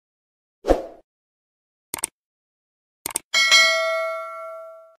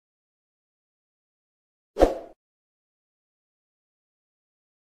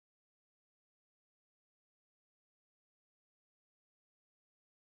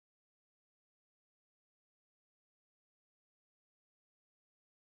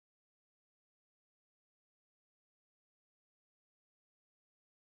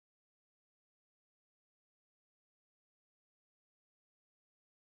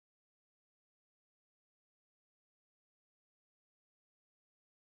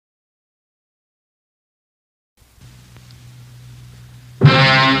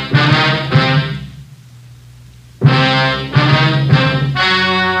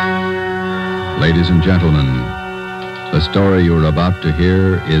Ladies and gentlemen, the story you're about to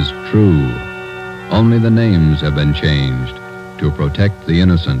hear is true. Only the names have been changed to protect the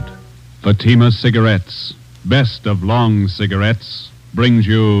innocent. Fatima Cigarettes, best of long cigarettes, brings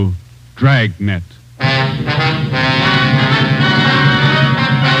you Dragnet.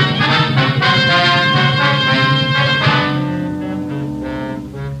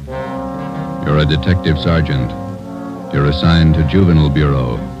 You're a detective sergeant. You're assigned to Juvenile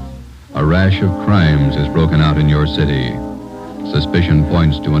Bureau. A rash of crimes has broken out in your city. Suspicion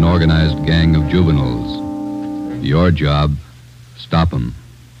points to an organized gang of juveniles. Your job, stop them.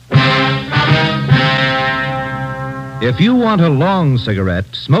 If you want a long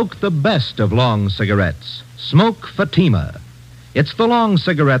cigarette, smoke the best of long cigarettes. Smoke Fatima. It's the long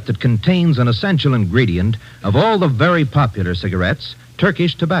cigarette that contains an essential ingredient of all the very popular cigarettes,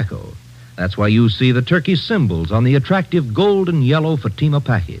 Turkish tobacco. That's why you see the Turkish symbols on the attractive gold and yellow Fatima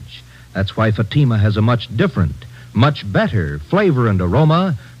package. That's why Fatima has a much different, much better flavor and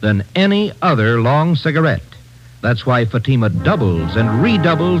aroma than any other long cigarette. That's why Fatima doubles and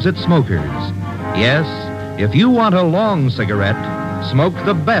redoubles its smokers. Yes, if you want a long cigarette, smoke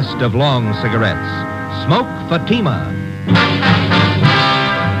the best of long cigarettes. Smoke Fatima.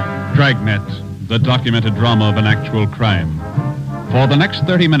 Dragnet, the documented drama of an actual crime. For the next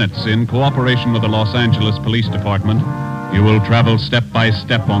 30 minutes, in cooperation with the Los Angeles Police Department, you will travel step by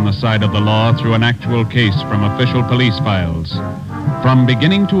step on the side of the law through an actual case from official police files. From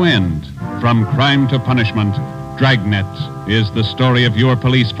beginning to end, from crime to punishment, Dragnet is the story of your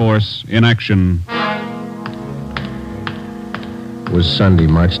police force in action. It was Sunday,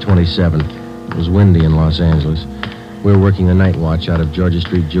 March 27th. It was windy in Los Angeles. We were working the night watch out of Georgia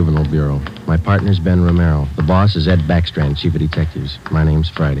Street Juvenile Bureau. My partner's Ben Romero. The boss is Ed Backstrand, chief of detectives. My name's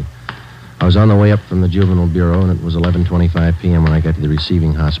Friday. I was on the way up from the Juvenile Bureau, and it was 11:25 p.m. when I got to the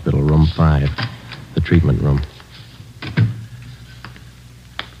receiving hospital, room 5, the treatment room.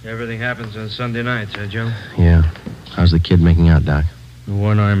 Everything happens on Sunday nights, huh, Joe? Yeah. How's the kid making out, Doc? The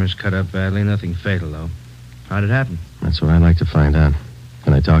one arm is cut up badly. Nothing fatal, though. How'd it happen? That's what I'd like to find out.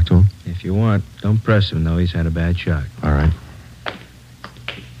 Can I talk to him? If you want, don't press him, though. He's had a bad shock. All right.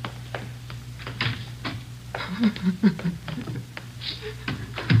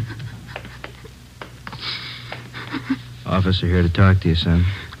 Officer here to talk to you, son.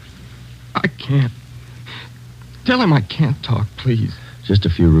 I can't. Tell him I can't talk, please. Just a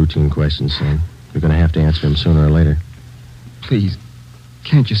few routine questions, son. You're going to have to answer them sooner or later. Please.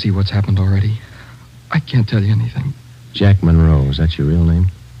 Can't you see what's happened already? I can't tell you anything. Jack Monroe, is that your real name?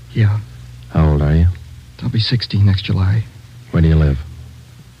 Yeah. How old are you? I'll be 16 next July. Where do you live?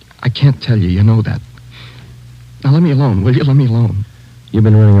 I can't tell you. You know that. Now let me alone, will you? Let me alone. You've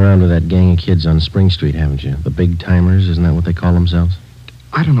been running around with that gang of kids on Spring Street, haven't you? The big timers, isn't that what they call themselves?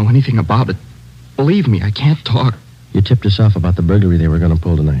 I don't know anything about it. Believe me, I can't talk. You tipped us off about the burglary they were going to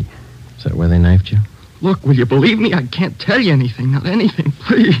pull tonight. Is that where they knifed you? Look, will you believe me? I can't tell you anything. Not anything,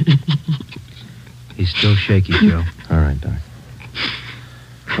 please. He's still shaky, Joe. All right, Doc.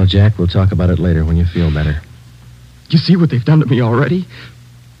 Well, Jack, we'll talk about it later when you feel better. You see what they've done to me already?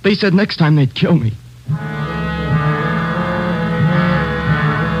 They said next time they'd kill me.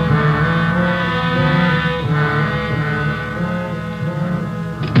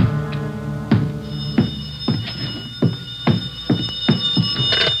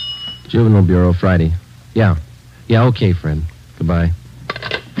 Juvenile Bureau, Friday. Yeah, okay, Fred. Goodbye.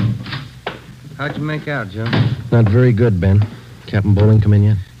 How'd you make out, Joe? Not very good, Ben. Captain Bowling come in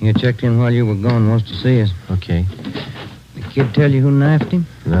yet? You checked in while you were gone. Wants to see us. Okay. The kid tell you who knifed him?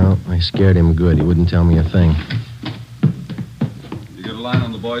 No, I scared him good. He wouldn't tell me a thing. You get a line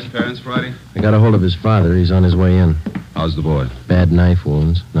on the boy's parents, Friday? I got a hold of his father. He's on his way in. How's the boy? Bad knife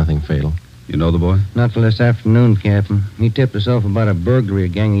wounds. Nothing fatal. You know the boy? Not till this afternoon, Captain. He tipped us off about a burglary a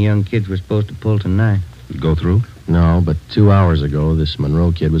gang of young kids were supposed to pull tonight. Did it go through? No, but 2 hours ago, this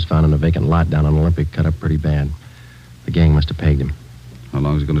Monroe kid was found in a vacant lot down on Olympic, cut up pretty bad. The gang must have pegged him. How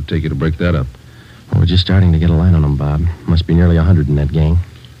long is it going to take you to break that up? Well, we're just starting to get a line on him, Bob. Must be nearly 100 in that gang.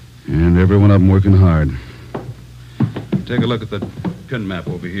 And every one of them working hard. Take a look at the pin map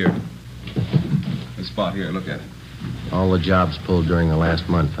over here. This spot here, look at it. All the jobs pulled during the last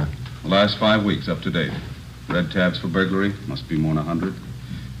month, huh? The last 5 weeks, up to date. Red tabs for burglary, must be more than 100.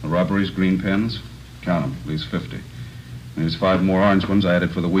 The robberies, green pens, count them, at least 50. And there's 5 more orange ones I added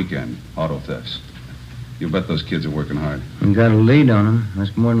for the weekend, auto thefts. You bet those kids are working hard. We got a lead on them.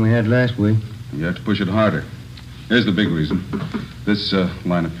 That's more than we had last week. You have to push it harder. Here's the big reason. This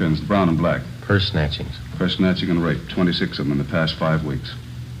line of pins, brown and black. Purse snatchings. Purse snatching and rape, 26 of them in the past 5 weeks.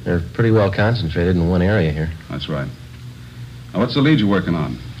 They're pretty well concentrated in one area here. That's right. Now, what's the lead you're working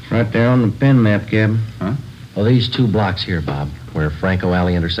on? Right there on the pen map, Captain. Huh? Well, these 2 blocks here, Bob, where Franco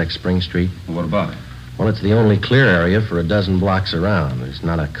Alley intersects Spring Street. Well, what about it? Well, it's the only clear area for a dozen blocks around. There's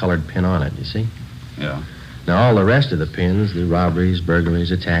not a colored pin on it, you see? Yeah. Now, all the rest of the pins, the robberies,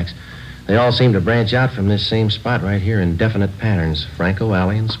 burglaries, attacks, they all seem to branch out from this same spot right here in definite patterns. Franco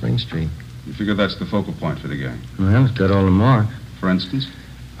Alley and Spring Street. You figure that's the focal point for the gang? Well, it's got all the marks. For instance?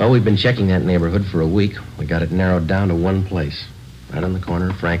 Well, we've been checking that neighborhood for a week. We got it narrowed down to one place. Right on the corner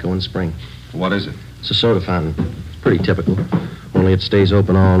of Franco and Spring. What is it? It's a soda fountain. It's pretty typical. Only it stays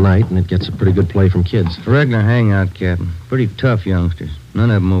open all night, and it gets a pretty good play from kids. It's a regular hangout, Captain. Pretty tough youngsters. None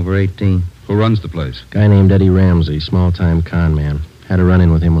of them over 18. Who runs the place? Guy named Eddie Ramsey, small-time con man. Had a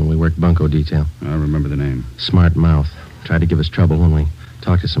run-in with him when we worked bunco detail. I remember the name. Smart mouth. Tried to give us trouble when we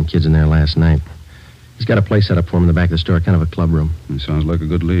talked to some kids in there last night. He's got a place set up for him in the back of the store, kind of a club room. It sounds like a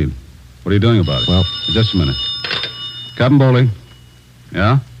good lead. What are you doing about it? Well, just a minute. Captain Bowling.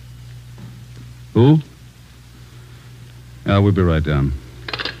 Yeah? Who? Yeah, we'll be right down.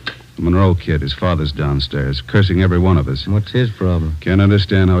 The Monroe kid, his father's downstairs, cursing every one of us. What's his problem? Can't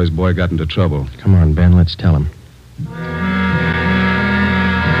understand how his boy got into trouble. come on, Ben, let's tell him.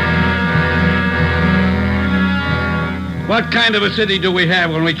 What kind of a city do we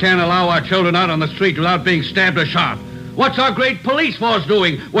have when we can't allow our children out on the street without being stabbed or shot? What's our great police force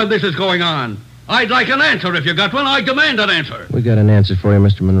doing when this is going on? I'd like an answer if you got one. I demand an answer. We got an answer for you,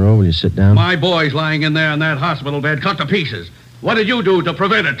 Mr. Monroe. Will you sit down? My boy's lying in there in that hospital bed, cut to pieces. What did you do to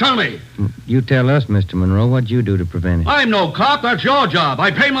prevent it? Tell me. You tell us, Mr. Monroe, what'd you do to prevent it? I'm no cop. That's your job.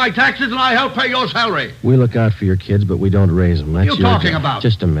 I pay my taxes and I help pay your salary. We look out for your kids, but we don't raise them. That's You your talking job. about?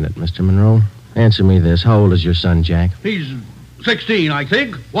 Just a minute, Mr. Monroe. Answer me this. How old is your son, Jack? He's 16, I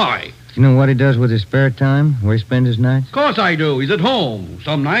think. Why? You know what he does with his spare time? Where he spends his nights? Of course I do. He's at home.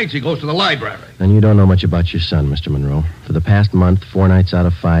 Some nights he goes to the library. Then you don't know much about your son, Mr. Monroe. For the past month, 4 nights out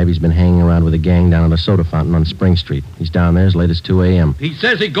of 5, he's been hanging around with a gang down at a soda fountain on Spring Street. He's down there as late as 2 a.m. He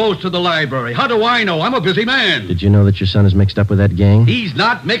says he goes to the library. How do I know? I'm a busy man. Did you know that your son is mixed up with that gang? He's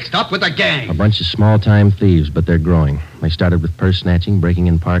not mixed up with a gang. A bunch of small-time thieves, but they're growing. They started with purse snatching, breaking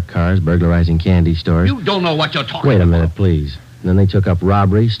in parked cars, burglarizing candy stores. You don't know what you're talking Wait a about. minute, please. And then they took up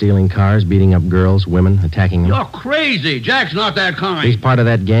robbery, stealing cars, beating up girls, women, attacking them. You're crazy. Jack's not that kind. He's part of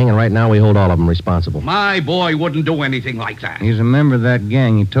that gang, and right now we hold all of them responsible. My boy wouldn't do anything like that. He's a member of that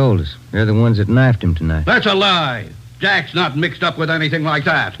gang, he told us. They're the ones that knifed him tonight. That's a lie. Jack's not mixed up with anything like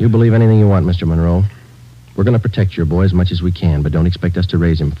that. You believe anything you want, Mr. Monroe. We're going to protect your boy as much as we can, but don't expect us to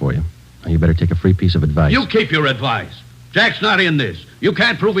raise him for you. Now, you better take a free piece of advice. You keep your advice. Jack's not in this. You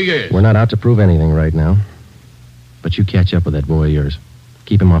can't prove he is. We're not out to prove anything right now. But you catch up with that boy of yours.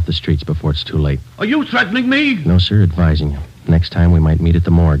 Keep him off the streets before it's too late. Are you threatening me? No, sir, advising you. Next time we might meet at the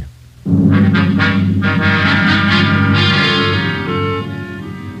morgue.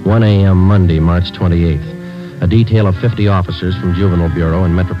 1 a.m. Monday, March 28th. A detail of 50 officers from Juvenile Bureau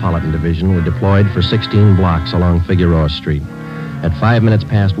and Metropolitan Division were deployed for 16 blocks along Figueroa Street. At 5 minutes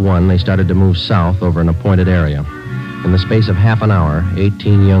past 1, they started to move south over an appointed area. In the space of half an hour,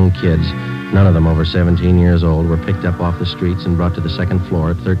 18 young kids, none of them over 17 years old, were picked up off the streets and brought to the second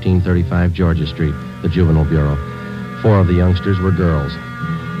floor at 1335 Georgia Street, the Juvenile Bureau. 4 of the youngsters were girls.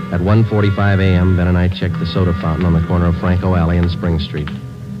 At 1:45 a.m., Ben and I checked the soda fountain on the corner of Franco Alley and Spring Street.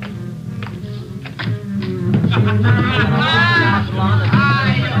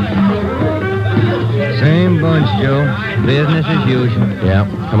 Same bunch, Joe. Business as usual. Yeah,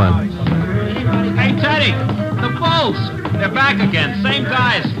 come on. Hey, Teddy, the Bulls. They're back again. Same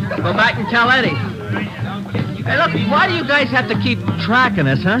guys. Go back and tell Eddie. Hey, look, why do you guys have to keep tracking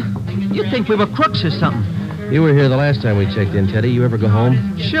us, huh? You think we were crooks or something? You were here the last time we checked in, Teddy. You ever go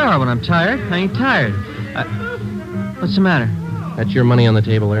home? Sure, when I'm tired. I ain't tired. What's the matter? That's your money on the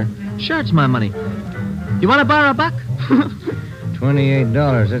table there? Sure, it's my money. You want to borrow a buck?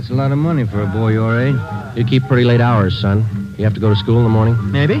 $28. That's a lot of money for a boy your age. You keep pretty late hours, son. You have to go to school in the morning?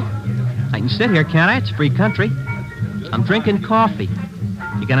 Maybe. I can sit here, can't I? It's free country. I'm drinking coffee.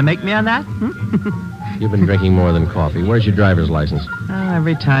 You gonna make me on that? You've been drinking more than coffee. Where's your driver's license? Oh,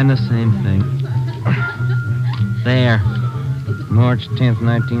 every time the same thing. There. March 10th,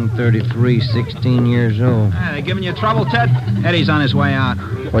 1933, 16 years old. Hey, they giving you trouble, Ted? Eddie's on his way out.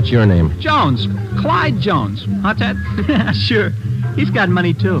 What's your name? Jones. Clyde Jones. Huh, Ted? Sure. He's got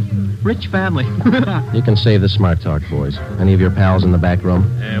money, too. Rich family. You can save the smart talk, boys. Any of your pals in the back room?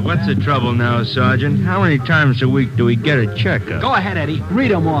 What's the trouble now, Sergeant? How many times a week do we get a checkup? Go ahead, Eddie. Read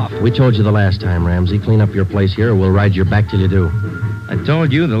them off. We told you the last time, Ramsey. Clean up your place here or we'll ride your back till you do. I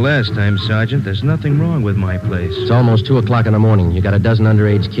told you the last time, Sergeant, there's nothing wrong with my place. It's almost 2 o'clock in the morning. You got a dozen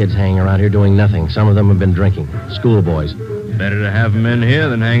underage kids hanging around here doing nothing. Some of them have been drinking. Schoolboys. Better to have 'em in here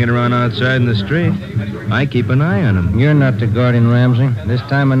than hanging around outside in the street. I keep an eye on 'em. You're not the guardian, Ramsey. This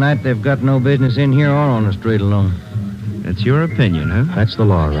time of night, they've got no business in here or on the street alone. That's your opinion, huh? That's the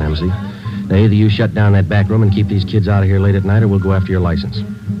law, Ramsey. Now, either you shut down that back room and keep these kids out of here late at night, or we'll go after your license.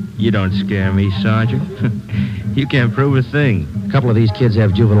 You don't scare me, Sergeant. You can't prove a thing. A couple of these kids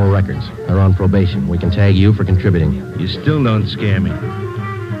have juvenile records. They're on probation. We can tag you for contributing. You still don't scare me.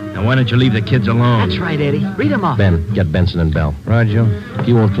 Now, why don't you leave the kids alone? That's right, Eddie. Read them off. Ben, get Benson and Bell. Roger. If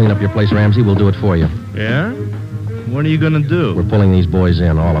you won't clean up your place, Ramsey, we'll do it for you. Yeah? What are you going to do? We're pulling these boys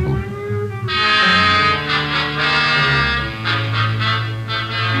in, all of them.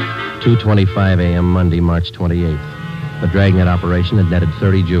 "2:25 a.m. Monday, March 28th. The Dragnet operation had netted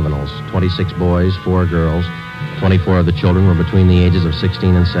 30 juveniles, 26 boys, 4 girls. 24 of the children were between the ages of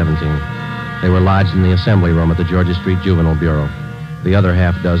 16 and 17. They were lodged in the assembly room at the Georgia Street Juvenile Bureau. The other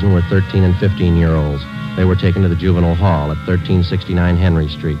half dozen were 13 and 15-year-olds. They were taken to the juvenile hall at 1369 Henry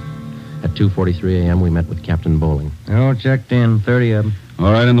Street. At 2:43 a.m., we met with Captain Bowling. All checked in, 30 of them.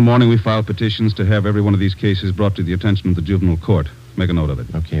 All right, in the morning we file petitions to have every one of these cases brought to the attention of the juvenile court. Make a note of it.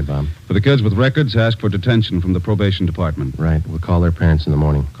 Okay, Bob. For the kids with records, ask for detention from the probation department. Right. We'll call their parents in the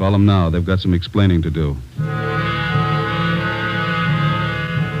morning. Call them now. They've got some explaining to do.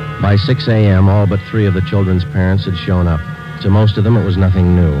 By 6 a.m., all but 3 of the children's parents had shown up. To most of them, it was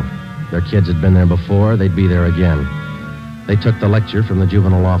nothing new. Their kids had been there before. They'd be there again. They took the lecture from the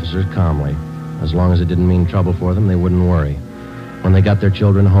juvenile officers calmly. As long as it didn't mean trouble for them, they wouldn't worry. When they got their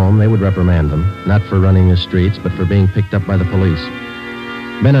children home, they would reprimand them, not for running the streets, but for being picked up by the police.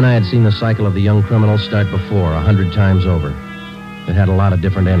 Ben and I had seen the cycle of the young criminals start before, 100 times over. It had a lot of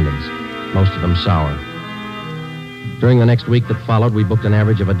different endings, most of them sour. During the next week that followed, we booked an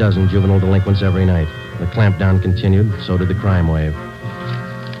average of a dozen juvenile delinquents every night. The clampdown continued, so did the crime wave.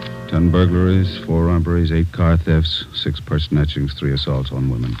 10 burglaries, 4 robberies, 8 car thefts, 6 purse snatchings, 3 assaults on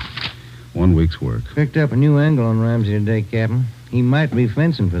women. 1 week's work. Picked up a new angle on Ramsey today, Captain. He might be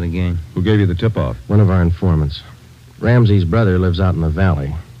fencing for the gang. Who gave you the tip-off? One of our informants. Ramsey's brother lives out in the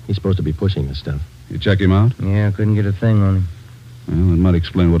valley. He's supposed to be pushing this stuff. You check him out? Yeah, I couldn't get a thing on him. Well, it might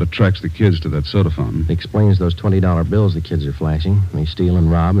explain what attracts the kids to that soda fountain. It explains those $20 bills the kids are flashing. They steal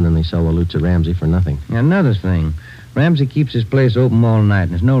and rob, and then they sell the loot to Ramsey for nothing. Another thing. Ramsey keeps his place open all night,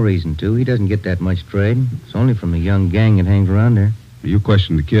 and there's no reason to. He doesn't get that much trade. It's only from the young gang that hangs around there. You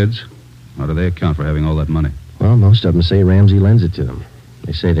questioned the kids. How do they account for having all that money? Well, most of them say Ramsey lends it to them.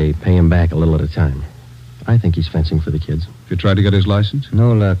 They say they pay him back a little at a time. I think he's fencing for the kids. Have you tried to get his license?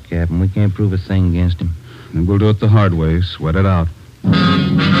 No luck, Captain. We can't prove a thing against him. Then we'll do it the hard way. Sweat it out.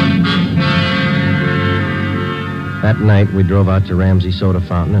 That night, we drove out to Ramsey's soda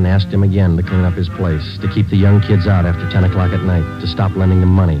fountain and asked him again to clean up his place, to keep the young kids out after 10 o'clock at night, to stop lending them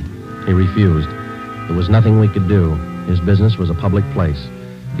money. He refused. There was nothing we could do. His business was a public place.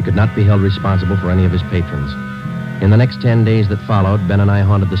 He could not be held responsible for any of his patrons. In the next 10 days that followed, Ben and I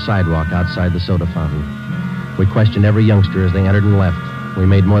haunted the sidewalk outside the soda fountain. We questioned every youngster as they entered and left. We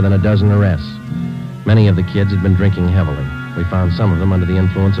made more than a dozen arrests. Many of the kids had been drinking heavily. We found some of them under the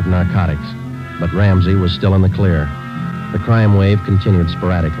influence of narcotics. But Ramsey was still in the clear. The crime wave continued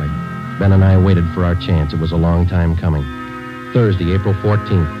sporadically. Ben and I waited for our chance. It was a long time coming. Thursday, April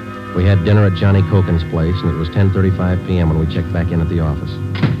 14th, we had dinner at Johnny Cokin's place, and it was 10:35 p.m. when we checked back in at the office.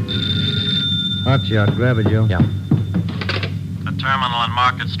 Hot shot. Grab it, Joe. Yeah. The terminal on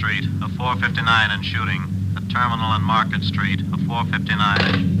Market Street, a 459 and shooting. The terminal on Market Street, a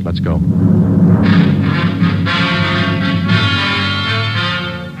 459. Let's go.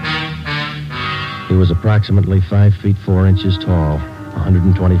 He was approximately 5 feet 4 inches tall,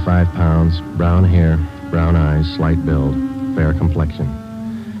 125 pounds, brown hair, brown eyes, slight build, fair complexion.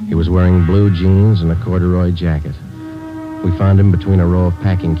 He was wearing blue jeans and a corduroy jacket. We found him between a row of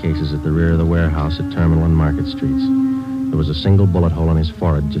packing cases at the rear of the warehouse at Terminal and Market Streets. There was a single bullet hole in his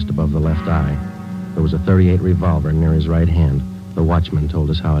forehead just above the left eye. There was a .38 revolver near his right hand. The watchman told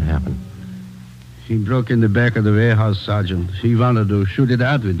us how it happened. He broke in the back of the warehouse, Sergeant. He wanted to shoot it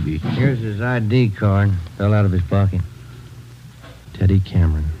out with me. Here's his ID card. Fell out of his pocket. Teddy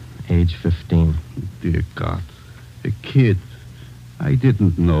Cameron, age 15. Dear God. A kid. I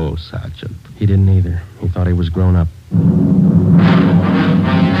didn't know, Sergeant. He didn't either. He thought he was grown up.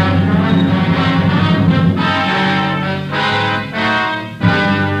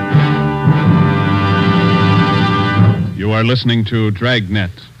 You are listening to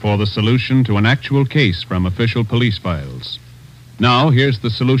Dragnet for the solution to an actual case from official police files. Now, here's the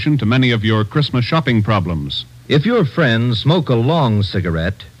solution to many of your Christmas shopping problems. If your friends smoke a long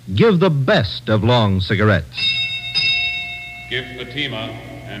cigarette, give the best of long cigarettes. Give Fatima,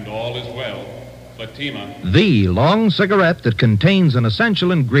 and all is well, Fatima. The long cigarette that contains an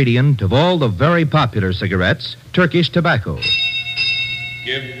essential ingredient of all the very popular cigarettes, Turkish tobacco.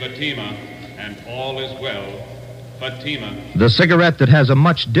 Give Fatima, and all is well. Fatima. The cigarette that has a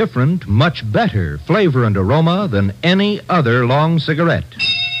much different, much better flavor and aroma than any other long cigarette.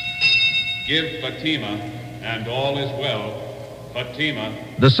 Give Fatima, and all is well. Fatima.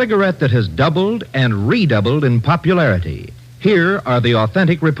 The cigarette that has doubled and redoubled in popularity. Here are the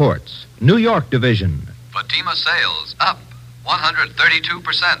authentic reports. New York Division. Fatima sales up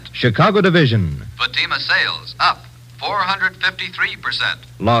 132%. Chicago Division. Fatima sales up 453%.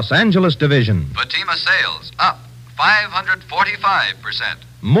 Los Angeles Division. Fatima sales up 545%.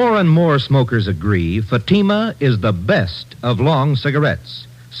 More and more smokers agree Fatima is the best of long cigarettes.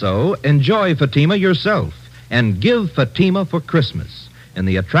 So enjoy Fatima yourself and give Fatima for Christmas in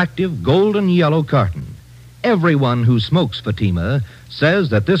the attractive golden yellow carton. Everyone who smokes Fatima says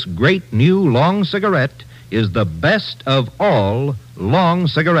that this great new long cigarette is the best of all long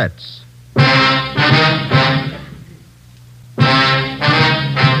cigarettes.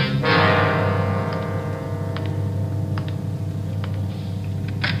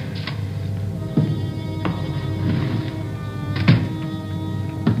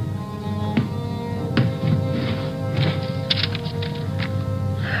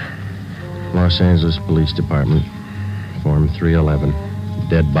 Los Angeles Police Department, Form 311,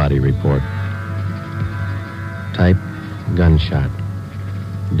 dead body report. Type, gunshot.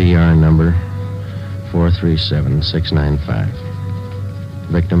 DR number 437695.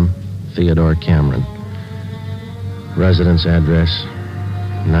 Victim, Theodore Cameron. Residence address,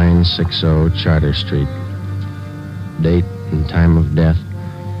 960 Charter Street. Date and time of death,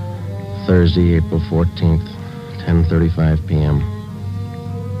 Thursday, April 14th, 10:35 p.m.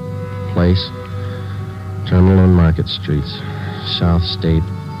 Place, Terminal and Market Streets, South State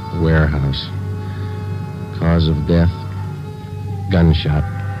Warehouse. Cause of death, gunshot.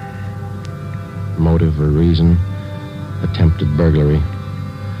 Motive or reason, attempted burglary.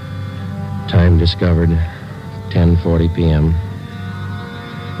 Time discovered, 10:40 p.m.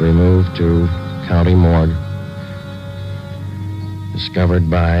 Removed to County Morgue. Discovered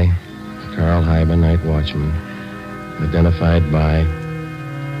by Carl Hyba, night watchman. Identified by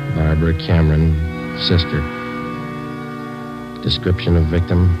Barbara Cameron, sister. Description of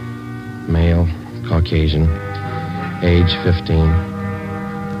victim, male, Caucasian, age 15,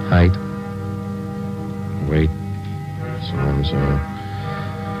 height, weight, so-and-so.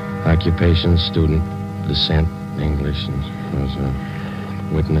 Occupation, student, descent, English, and was a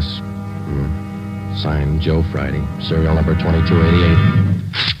witness. Signed, Joe Friday, serial number 2288.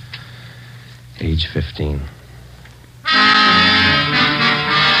 Age 15.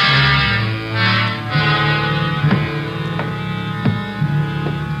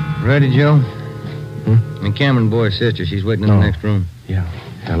 Ready, Joe? The Cameron boy's sister. She's waiting in the next room. Yeah,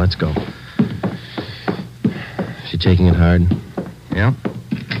 let's go. She taking it hard? Yeah.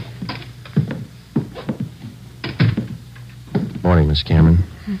 Morning, Miss Cameron.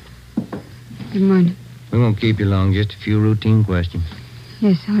 Good morning. We won't keep you long. Just a few routine questions.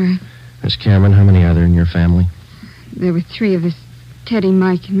 Yes, all right. Miss Cameron, how many are there in your family? There were three of us. Teddy,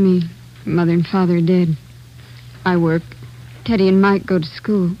 Mike, and me. Mother and father are dead. I work. Teddy and Mike go to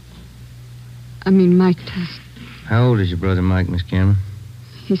school. Mike does. How old is your brother Mike, Miss Cameron?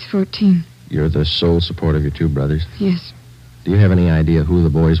 He's 14. You're the sole support of your two brothers? Yes. Do you have any idea who the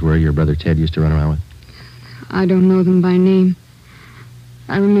boys were your brother Ted used to run around with? I don't know them by name.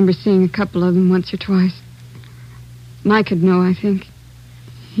 I remember seeing a couple of them once or twice. Mike would know, I think.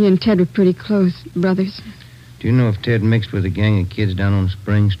 He and Ted were pretty close, brothers. Do you know if Ted mixed with a gang of kids down on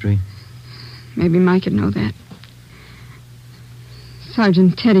Spring Street? Maybe Mike would know that.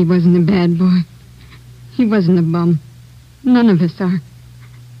 Sergeant Teddy wasn't a bad boy. He wasn't a bum. None of us are.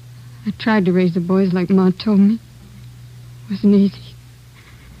 I tried to raise the boys like Ma told me. It wasn't easy.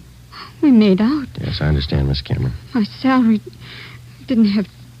 We made out. Yes, I understand, Miss Cameron. My salary didn't have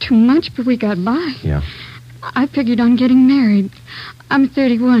too much, but we got by. Yeah. I figured on getting married. I'm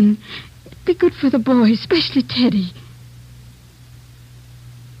 31. It'd be good for the boys, especially Teddy.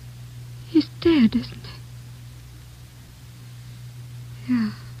 He's dead, isn't he?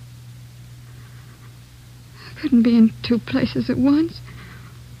 Yeah. I couldn't be in two places at once.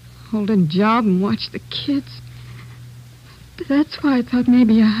 Hold a job and watch the kids. But that's why I thought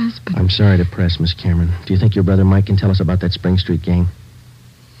maybe a husband. I'm sorry to press, Miss Cameron. Do you think your brother Mike can tell us about that Spring Street gang?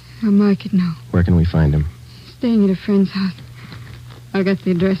 Well, Mike would know. Where can we find him? Staying at a friend's house. I got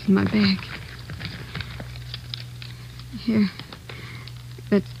the address in my bag. Here.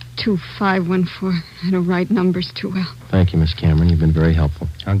 That's 2514. I don't write numbers too well. Thank you, Miss Cameron. You've been very helpful.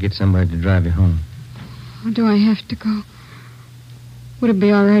 I'll get somebody to drive you home. Oh, do I have to go? Would it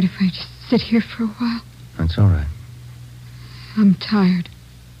be all right if I just sit here for a while? That's all right. I'm tired.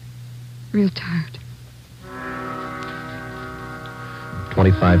 Real tired.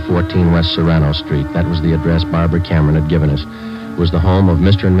 2514 West Serrano Street. That was the address Barbara Cameron had given us. It was the home of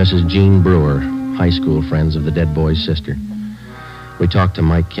Mr. and Mrs. Jean Brewer, high school friends of the dead boy's sister. We talked to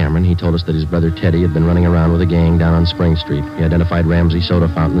Mike Cameron. He told us that his brother Teddy had been running around with a gang down on Spring Street. He identified Ramsey Soda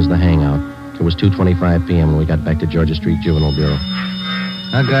Fountain as the hangout. It was 2:25 p.m. when we got back to Georgia Street Juvenile Bureau.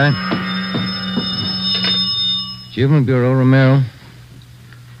 I got it. Juvenile Bureau, Romero.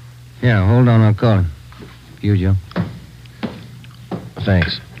 Yeah, hold on, I'll call him. You, Joe.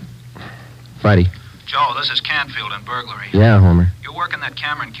 Thanks. Friday. Joe, this is Canfield in burglary. Yeah, Homer. You're working that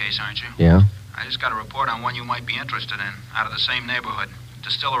Cameron case, aren't you? Yeah? I just got a report on one you might be interested in, out of the same neighborhood.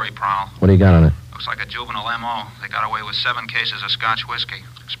 Distillery prowl. What do you got on it? Looks like a juvenile M.O. They got away with 7 cases of Scotch whiskey.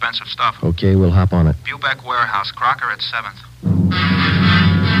 Expensive stuff. Okay, we'll hop on it. Bubeck Warehouse, Crocker at 7th.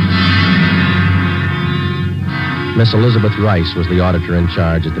 Miss Elizabeth Rice was the auditor in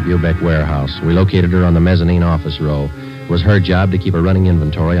charge at the Bubeck Warehouse. We located her on the mezzanine office row. It was her job to keep a running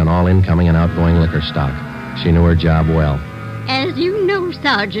inventory on all incoming and outgoing liquor stock. She knew her job well. As you know,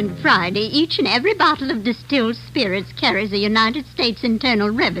 Sergeant Friday, each and every bottle of distilled spirits carries a United States Internal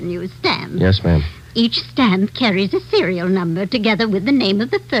Revenue stamp. Yes, ma'am. Each stamp carries a serial number together with the name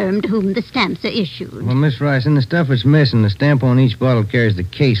of the firm to whom the stamps are issued. Well, Miss Rice, in the stuff that's missing, the stamp on each bottle carries the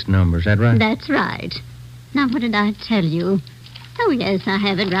case number. Is that right? That's right. Now, what did I tell you? Oh, yes, I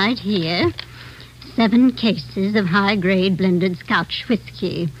have it right here. 7 cases of high-grade blended Scotch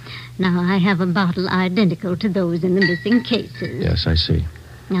whiskey. Now, I have a bottle identical to those in the missing cases. Yes, I see.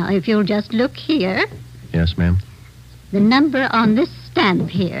 Now, if you'll just look here, Yes, ma'am. the number on this stamp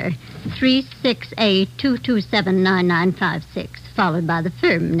here, 36A2279956, followed by the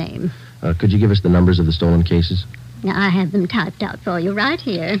firm name. Could you give us the numbers of the stolen cases? Now, I have them typed out for you right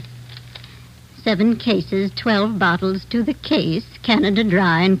here. 7 cases, 12 bottles to the case, Canada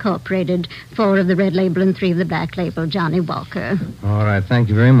Dry Incorporated, 4 of the red label and 3 of the black label, Johnny Walker. All right, thank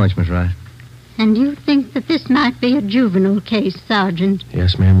you very much, Miss Rice. And you think that this might be a juvenile case, Sergeant?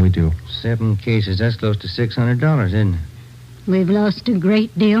 Yes, ma'am, we do. 7 cases, that's close to $600, isn't it? We've lost a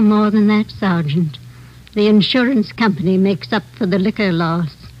great deal more than that, Sergeant. The insurance company makes up for the liquor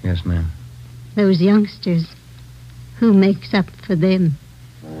loss. Yes, ma'am. Those youngsters, who makes up for them?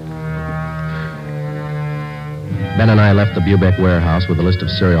 Ben and I left the Bubeck Warehouse with a list of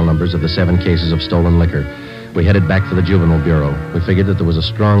serial numbers of the 7 cases of stolen liquor. We headed back for the Juvenile Bureau. We figured that there was a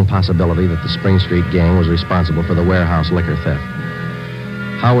strong possibility that the Spring Street gang was responsible for the warehouse liquor theft.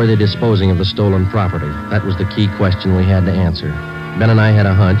 How were they disposing of the stolen property? That was the key question we had to answer. Ben and I had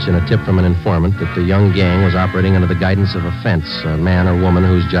a hunch and a tip from an informant that the young gang was operating under the guidance of a fence, a man or woman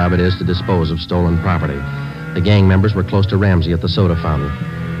whose job it is to dispose of stolen property. The gang members were close to Ramsey at the soda fountain.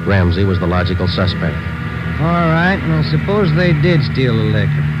 Ramsey was the logical suspect. All right, now suppose they did steal the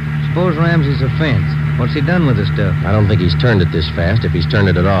liquor. Suppose Ramsey's a fence. What's he done with the stuff? I don't think he's turned it this fast, if he's turned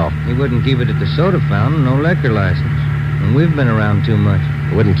it at all. He wouldn't keep it at the soda fountain, no liquor license. And we've been around too much.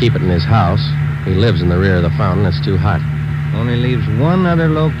 He wouldn't keep it in his house. He lives in the rear of the fountain. It's too hot. Only leaves one other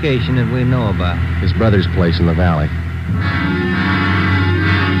location that we know about. His brother's place in the valley.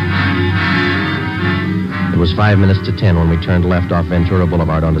 It was 5 minutes to 10 when we turned left off Ventura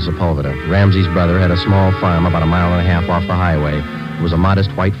Boulevard onto Sepulveda. Ramsey's brother had a small farm about a mile and a half off the highway. It was a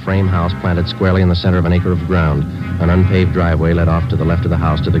modest white frame house planted squarely in the center of an acre of ground. An unpaved driveway led off to the left of the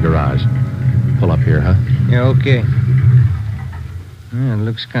house to the garage. Pull up here, huh? Yeah, okay. Yeah, it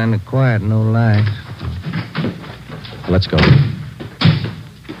looks kind of quiet, no lights. Let's go.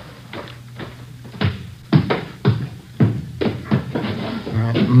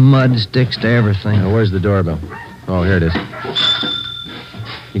 Mud sticks to everything. Now, where's the doorbell? Oh, here it is.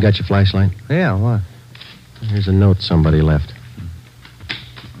 You got your flashlight? Yeah, what? Here's a note somebody left.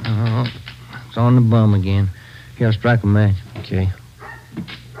 Oh, it's on the bum again. Here, I'll strike a match. Okay.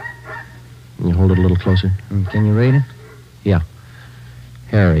 Can you hold it a little closer? Can you read it? Yeah.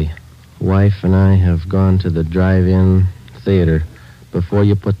 Harry, wife and I have gone to the drive-in theater. Before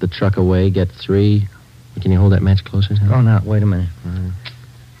you put the truck away, get 3... Can you hold that match closer? Oh, no, wait a minute.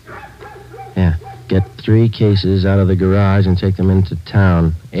 Yeah. Get 3 cases out of the garage and take them into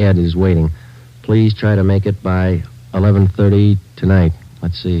town. Ed is waiting. Please try to make it by 11:30 tonight.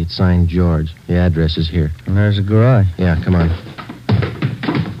 Let's see. It's signed George. The address is here. And there's the garage. Yeah, come on.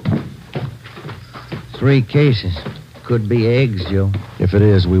 3 cases. Could be eggs, Joe. If it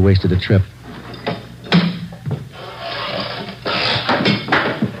is, we wasted a trip.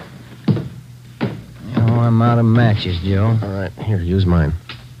 Oh, I'm out of matches, Joe. All right, here, use mine.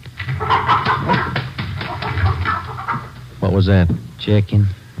 What was that? Checking.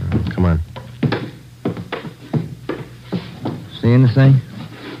 Come on. See anything?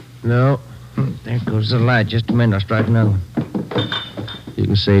 No. There goes the light. Just a minute. I'll strike another one. You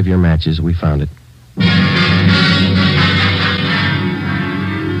can save your matches. We found it.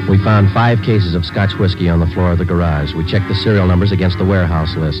 We found 5 cases of Scotch whiskey on the floor of the garage. We checked the serial numbers against the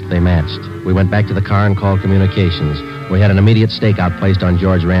warehouse list. They matched. We went back to the car and called communications. We had an immediate stakeout placed on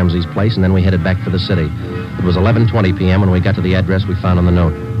George Ramsey's place, and then we headed back for the city. It was 11:20 p.m. when we got to the address we found on the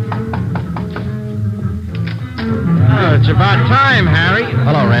note. Oh, it's about time, Harry.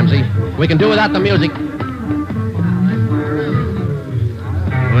 Hello, Ramsey. We can do without the music.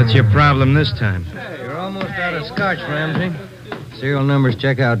 What's your problem this time? You're almost out of scotch, Ramsey. Serial numbers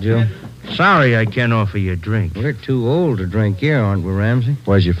check out, Joe. Sorry I can't offer you a drink. We're too old to drink here, aren't we, Ramsey?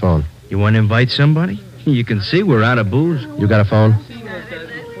 Where's your phone? You want to invite somebody? You can see we're out of booze. You got a phone?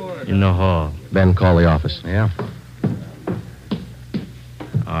 In the hall. Ben, call the office. Yeah.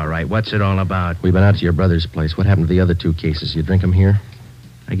 All right, what's it all about? We've been out to your brother's place. What happened to the other 2 cases? You drink them here?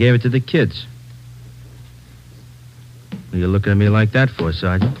 I gave it to the kids. What are you looking at me like that for,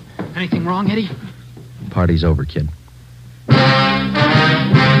 Sergeant? Anything wrong, Eddie? Party's over, kid.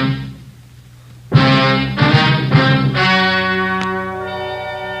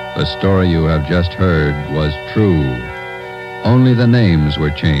 The story you have just heard was true. Only the names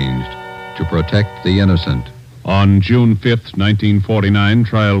were changed to protect the innocent. On June 5th, 1949,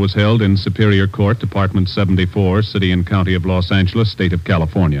 trial was held in Superior Court, Department 74, City and County of Los Angeles, State of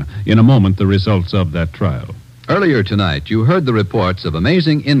California. In a moment, the results of that trial. Earlier tonight, you heard the reports of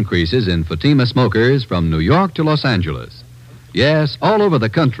amazing increases in Fatima smokers from New York to Los Angeles. Yes, all over the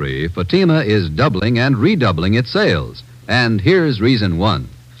country, Fatima is doubling and redoubling its sales. And here's reason 1.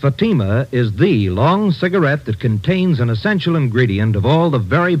 Fatima is the long cigarette that contains an essential ingredient of all the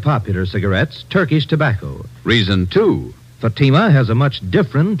very popular cigarettes, Turkish tobacco. Reason 2. Fatima has a much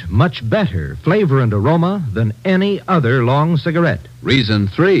different, much better flavor and aroma than any other long cigarette. Reason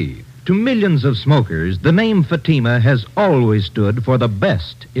 3. To millions of smokers, the name Fatima has always stood for the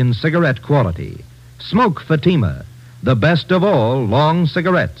best in cigarette quality. Smoke Fatima, the best of all long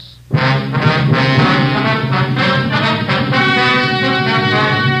cigarettes.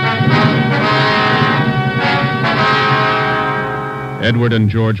 Edward and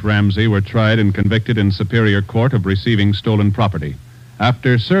George Ramsey were tried and convicted in Superior Court of receiving stolen property.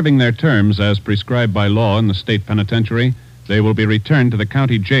 After serving their terms as prescribed by law in the state penitentiary, they will be returned to the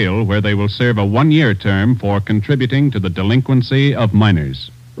county jail where they will serve a 1-year term for contributing to the delinquency of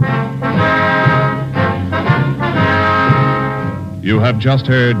minors. You have just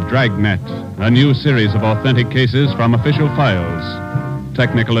heard Dragnet, a new series of authentic cases from official files.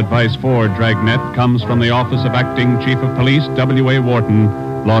 Technical advice for Dragnet comes from the Office of Acting Chief of Police, W.A. Wharton,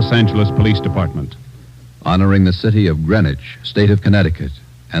 Los Angeles Police Department. Honoring the city of Greenwich, state of Connecticut,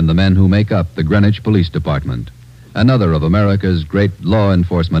 and the men who make up the Greenwich Police Department, another of America's great law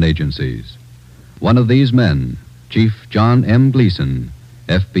enforcement agencies. One of these men, Chief John M. Gleason,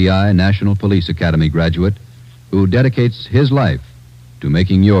 FBI National Police Academy graduate, who dedicates his life to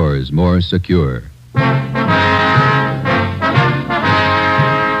making yours more secure.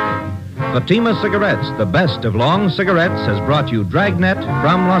 Fatima Cigarettes, the best of long cigarettes, has brought you Dragnet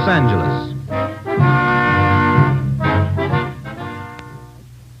from Los Angeles.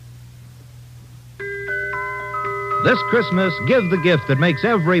 This Christmas, give the gift that makes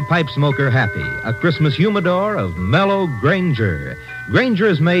every pipe smoker happy. A Christmas humidor of mellow Granger. Granger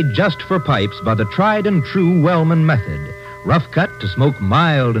is made just for pipes by the tried and true Wellman method. Rough cut to smoke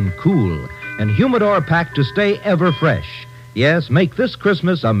mild and cool, and humidor packed to stay ever fresh. Yes, make this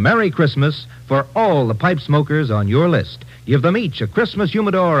Christmas a Merry Christmas for all the pipe smokers on your list. Give them each a Christmas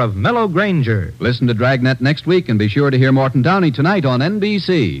humidor of mellow Granger. Listen to Dragnet next week and be sure to hear Morton Downey tonight on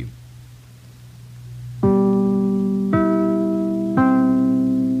NBC.